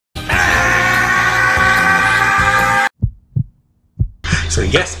So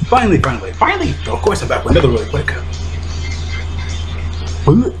yes, finally, of course I'm back with another really quick.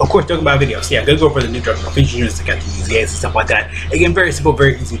 Of course, talking about videos. Yeah, gonna go over the new DragonBall feature units that got the EZAs and stuff like that. Again, very simple,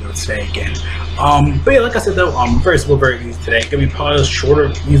 very easy notes today again. But yeah, like I said though, very simple, very easy today. Gonna be probably a shorter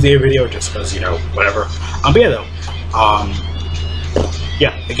EZA video just because, you know, whatever. But yeah though,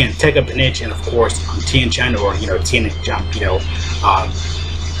 yeah, again, take up an inch and of course Tien-Chen, or you know, Tien and Jump, you know,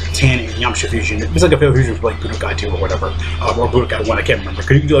 Tien and Yamcha fusion. It's like a failed fusion for like Budokai 2 or whatever, or Budokai 1, I can't remember.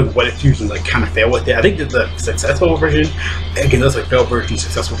 Because you can do like what if fusions like kind of fail with it. I think that the successful version, again, that's like failed version,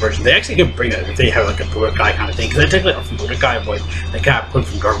 successful version. They actually can bring that if they have like a Budokai kind of thing. Because they take like from Budokai, but they kind of put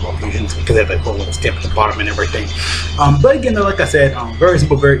from DragonBall fusions because they have like a little stamp at the bottom and everything. But again, though, like I said, very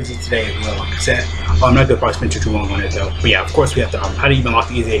simple, very easy today. You know, like I said, I'm not gonna probably spend too long on it though. But yeah, of course we have to how to even unlock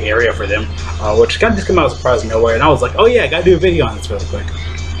the EZA area for them, which kind of just came out of surprise nowhere. And I was like, oh yeah, I gotta do a video on this really quick.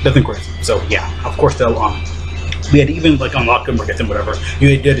 Nothing crazy. So yeah, of course though, we had to even like unlock them or get them, whatever.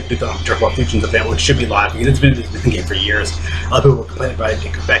 You did do the DragonBall Fusions event, which should be live because it's been in the game for years. A lot of people were complaining about it. They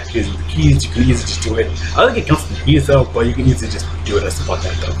come back using the keys. You can easily just do it. I think it comes with the keys though, but you can easily just do it and stuff like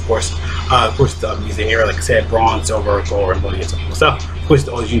that though. Of course, the EZA area, like I said, bronze, silver, gold, rainbow, and some cool stuff. Of course,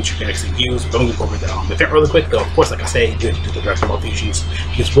 all these units you can actually use. But I'm going to go over the event really quick though. Of course, like I said, you do the DragonBall Fusions.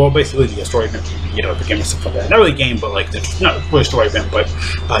 Because well, basically the story event, you know, the game and stuff like that. Not really game, but like the not really story event, but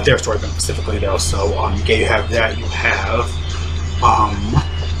their story event specifically though. So yeah, you have that. You have I'm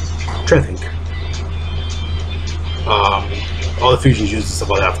trying to think. All the fusions used and stuff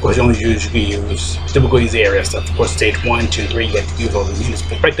like that. Of course, the only units you can use typical EZA area stuff. Of course, stage 1, 2, 3, you have to use all the units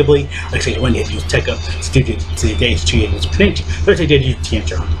respectively. Like stage 1, you have to use Tekka. Stage 2, you have to use Pinch. Third stage, you have to use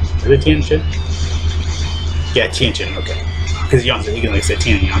Tien-Chen. Is it Tien-Chen? Yeah, Tien-Chen, okay. Because Yamcha, you can like say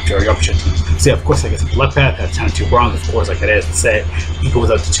Tien and Yamcha or Yamcha. So yeah, of course, like I said, the left path has 10 and 2 bronze, of course, like it is said, equals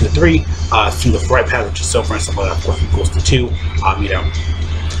up to 2 to 3. From the right path, which is silver and stuff like that, of course, equals to 2. You know,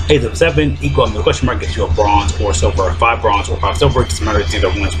 8 of 7 equal, and the question mark gets you a bronze or silver, 5 bronze or 5 silver. It doesn't matter, it's either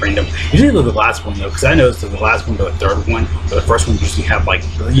one's random. Usually the last one though, because I noticed that the last one, the third one, or the first one usually have like,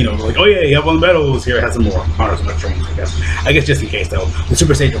 you know, like, oh yeah, you have one of the medals, here it has some more. I don't know, some extra ones, I guess just in case though. The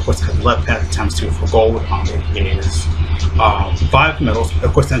super stage, of course, has the left path times 2 for gold. It is 5 medals,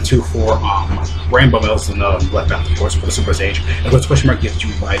 of course, then 2 for rainbow medals in the left path, of course, for the super stage. And of course, the question mark gives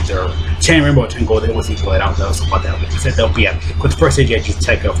you either 10 rainbow or 10 gold. It was equal it out though, so about that. Like I said, though, but yeah, with the first stage, you have to use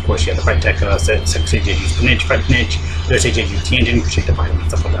Tekka, of course, you have to fight Tekka. Second stage, you use Pinch, fight Pinch. Third stage, you use Tien-Chen, you can fight him and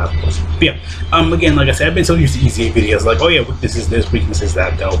stuff like that, of course. But yeah, again, like I said, I've been so used to EZA videos, like, oh yeah, this is this, weakness is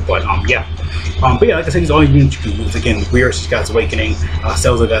that though, but yeah. But yeah, like I said, these are all units you can use. Again, Weir's God's Awakening,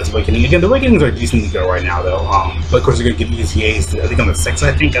 Cells of God's Awakening. Again, the Awakenings are decently good right now though. But of course, they're gonna give EZAs, I think on the 6th,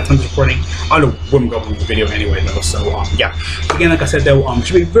 I think, that's when I'm recording. I don't know when I'm going to do the video anyway though, so yeah. Again, like I said though, it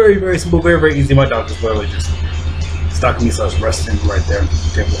should be very, very simple, very, very easy. My dog is literally just stalking me, so I was resting right there.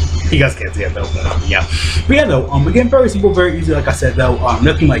 You guys can't see it though, but yeah. But yeah though, again, very simple, very easy, like I said though.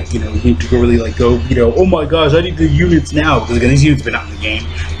 Nothing like, you know, you need to really like go, you know, oh my gosh, I need the units now, because again, these units have been out in the game.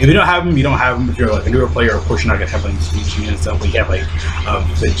 If you don't have them, you don't have them. If you're like a newer player, of course you're not gonna have like these units and stuff, but you have like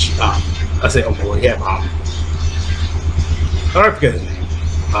I say, oh boy, you have I forget his name.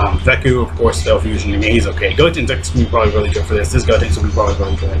 Veku, of course, still fusion. I mean, he's okay. Goten's going to be probably really good for this. This Goten's going to be probably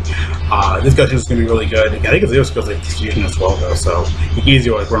really good. This Goten's going to be really good. I think it's also like fusion as well, though, so you can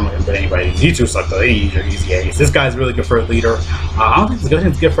easily like run with him, but anybody. These two suck, though. They need your EZAs. This guy's really good for a leader. I don't think this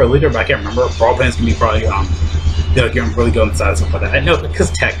Goten's good for a leader, but I can't remember. Brawl Plan's going to be probably, they'll get him really good inside and stuff like that. I know, because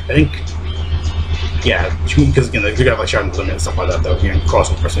Tech, I think. Yeah, because again, like, you got like Shadow Limit and stuff like that though here in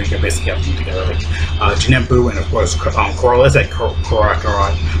crossover, so you can basically have them together. Like Jinembu and of course Coral. Let's say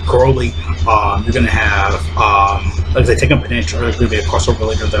Coroli. You're gonna have like I say, take up an inch, or there's gonna be a crossover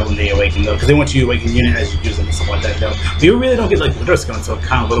later though when they awaken though, because they want you to awaken unit as you use them and stuff like that though. But you really don't get like the gun until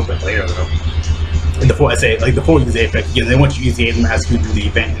kind of a little bit later though. And the full EZA, like the full EZA effect, again, they want you to EZA them as you do the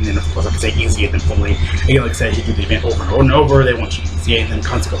event, and then of course, like I say, EZA them fully. Again, like I said, you do the event over and over and over, they want you to EZA them,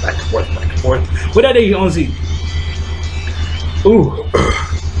 constantly go back and forth, back and forth. With that, you honestly, ooh,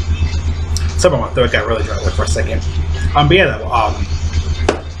 sorry about my throat, got really dry there for a second. But yeah,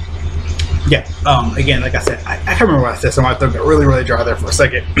 yeah, again, like I said, I can't remember what I said, so my throat got really, really dry there for a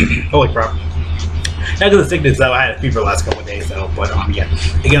second. Holy crap. Not because of sickness though, I had a fever the last couple of days though, but yeah.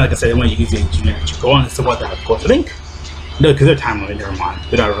 Again, like I said, when you use the generic, you go on and stuff like that, of course. I think, no, because they're time limited, never mind.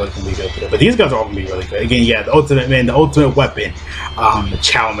 They're not really going to be good for it. But these guys are all going to be really good. Again, yeah, the ultimate man, the ultimate weapon, the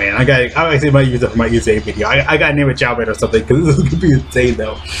Chow Man. I actually might use it for my EZA video. I got to name it Chow Man or something, because this is going to be insane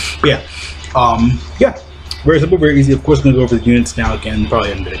though. But yeah, yeah. Very simple, very easy. Of course, I'm going to go over the units now again.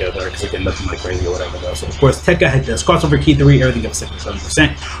 Probably in the video there because again, nothing like crazy or whatever though. So, of course, Tekka had this crossover key 3, everything up 6 or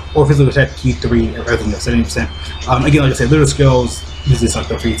 7%, or physical attack key 3, everything up 70%. Again, like I said, little skills. this is like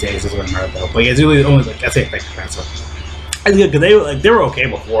the free days is what matter though. But yeah, it's really only like that's effective defense. So I think they were okay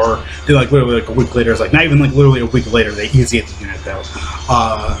before. They like literally like a week later. It's like not even like literally a week later. They easy hit the unit though.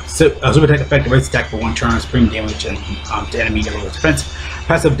 So super attack effect, raise attack for 1 turn, supreme damage and to enemy defense.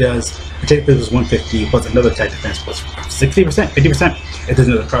 Passive does attack defense is 150 plus another attack defense plus 60%, 50%. It does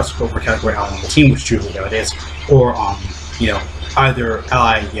another crossover category ally on the team, which truly how it is, or you know, either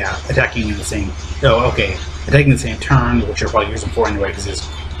ally attacking in the same attacking the same turn, which you're probably using for anyway because it's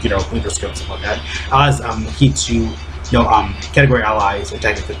leader skill and stuff like that. Allies key to category allies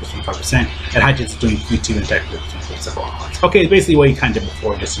attack defense plus 25%, and high chance of doing Q2 and attack defense plus several allies. Okay, basically what you kind of did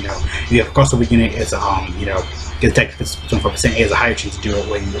before, just you have a crossover unit is get attack defense plus 25%. He has a higher chance to do it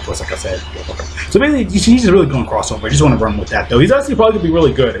when of course, like I said. So basically, he's just really going crossover. I just want to run with that though. He's actually probably gonna be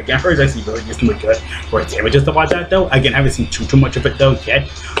really good. Again, he's actually really good for his damage and stuff like that though. Again, I haven't seen too much of it though yet,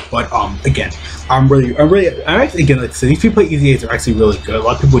 but again, I'm actually again like so these people EZAs are actually really good. A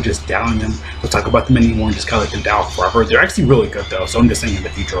lot of people just down them. We'll talk about them anymore and just kind of let them down forever. They're actually really good though. So I'm just saying in the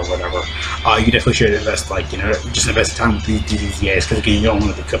future or whatever, you definitely should invest just invest time with these EZAs because again you don't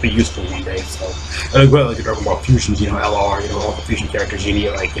know they could be useful one day. So I really like the Dragon Ball fusions, LR, all the fusion characters you need,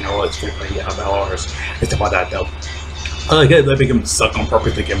 all this free play LRs and stuff like that though. I like it. They make him suck on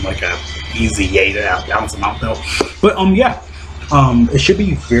purpose to give him like a EZA to balance him out though. But it should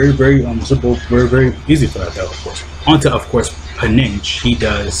be very, very simple, very, very easy for that though, of course. Onto of course Paninch, he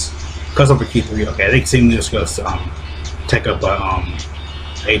does crossover key 3. Okay, I think same just goes to tech up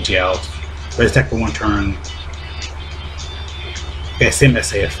AGL. Let's attack for 1 turn. Okay, same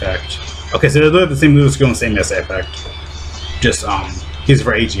SA effect. Okay, so they're the same move skill and same SA effect. Just he's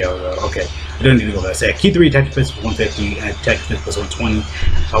for AGL though. Okay, I don't need to go that. Say key 3 attack defense plus 150 and attack defense plus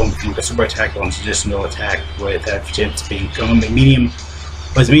 120. A super attack on additional attack with that chance being medium.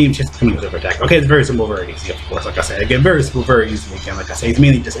 But it's medium chance of becoming a super attack. Okay, it's very simple, very easy, of course. Like I said, again, very simple, very easy. Again, like I say, it's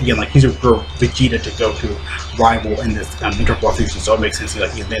mainly just again like he's for Vegeta to go to rival in this interval fusion, so it makes sense.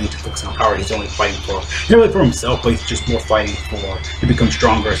 Like he's mainly just focusing on power. He's only fighting for not really for himself, but he's just more fighting for to become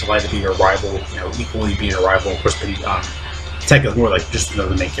stronger, so like to be your rival, equally be your rival. Of course, Tech is more like just the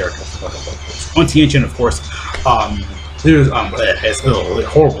main character. On Tianjin, of course, there's has a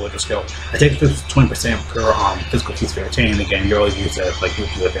horrible litter skill. I take 20% per physical piece of retain. Again, you always use it like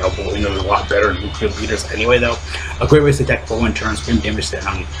nuclear available. There's a lot better nuclear leaders anyway though. A great way to attack for 1 turn, supreme damage to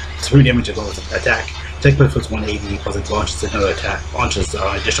supreme damage as well as attack. Attack plus 180 plus it launches another attack, launches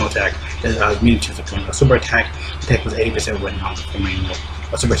additional attack. Medium chance of becoming a super attack. Attack plus 80% when becoming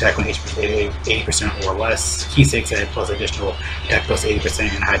a super attack when HP 80% or less. Key 6 plus additional attack plus 80%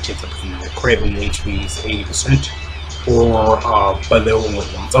 and high chance of becoming a crit when HP's 80%. Or but they only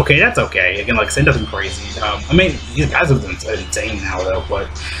once. Okay, that's okay. Again, like I said, nothing crazy. I mean, these guys are insane now though, but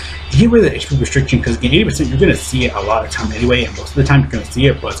you get rid of the HP restriction because again, 80% you're gonna see it a lot of time anyway, and most of the time you're gonna see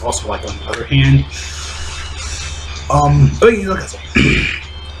it. But it's also like on the other hand, but yeah, like I said,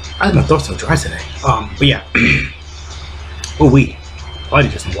 I had my throat so dry today. But yeah, I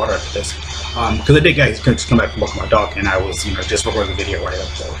need just some water after this. Because I did guys just come back from walking my dog, and I was just recording the video right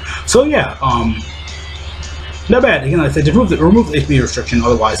up. So yeah, not bad. Again, like I said, just remove the HP restriction.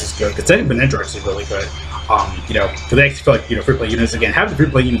 Otherwise, it's good. Because I think Benedra is really good. Because they actually feel like free play units again. Having the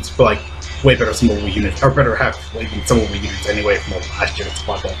free play units feel like way better some mobile units, or better have like some mobile units anyway from last year. It's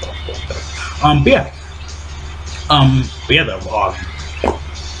about that.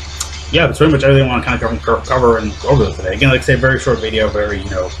 Yeah, that's pretty much everything I want to kind of cover and go over today. Again, like I said, very short video, very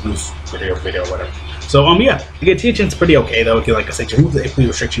loose video, whatever. So yeah, again, Tianjin's pretty okay though. Again, like I said, just remove the HP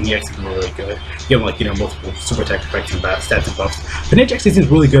restriction. He actually really good. Give him multiple super attack effects and stats and buffs. Paninch actually seems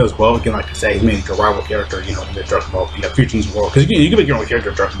really good as well. Again, like I say, he's mainly a rival character, in the Dragon Ball Fusions world. Because you can make your own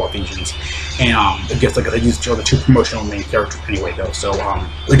character Dragon Ball Fusions, and I guess like I said, these are the 2 promotional main characters anyway though. So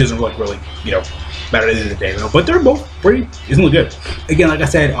it doesn't really matter at the end of the day though. But they're both pretty reasonably good. Again, like I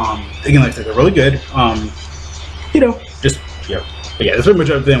said, they're really good. But yeah, that's pretty much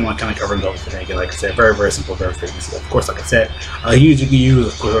everything I want to kind of cover and go over today. Again, like I said, very, very simple, very easy. Of course, like I said, huge you can use,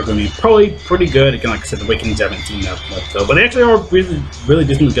 of course, are going to be probably pretty good. Again, like I said, the Awakenings haven't seen that much, though, but they actually are really, really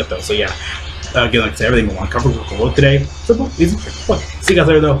decently good, though. So yeah, again, like I said, everything we want to cover will today. Simple, easy, fun. See you guys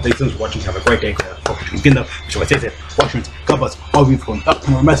later, though. Thanks so much for watching. Have a great day. Again, though, make sure I say that. Watch your God bless all of you for going up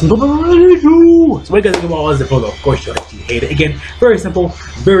and messing. So what you guys think about all this? Of course, you hate it. Again, very simple,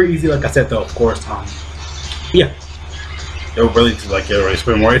 very easy. Like I said, though, of course, yeah. They'll really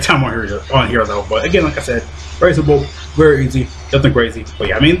spend more time on here though. But again, like I said, very simple, very easy, nothing crazy. But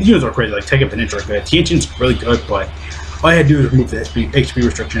yeah, I mean the units are crazy. Like Tech and Paninch are good. Tianjin's really good, but all you had to do is remove the HP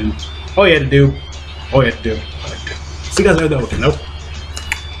restriction. All you had to do. See you guys later though. Okay, nope.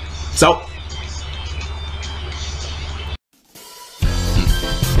 So.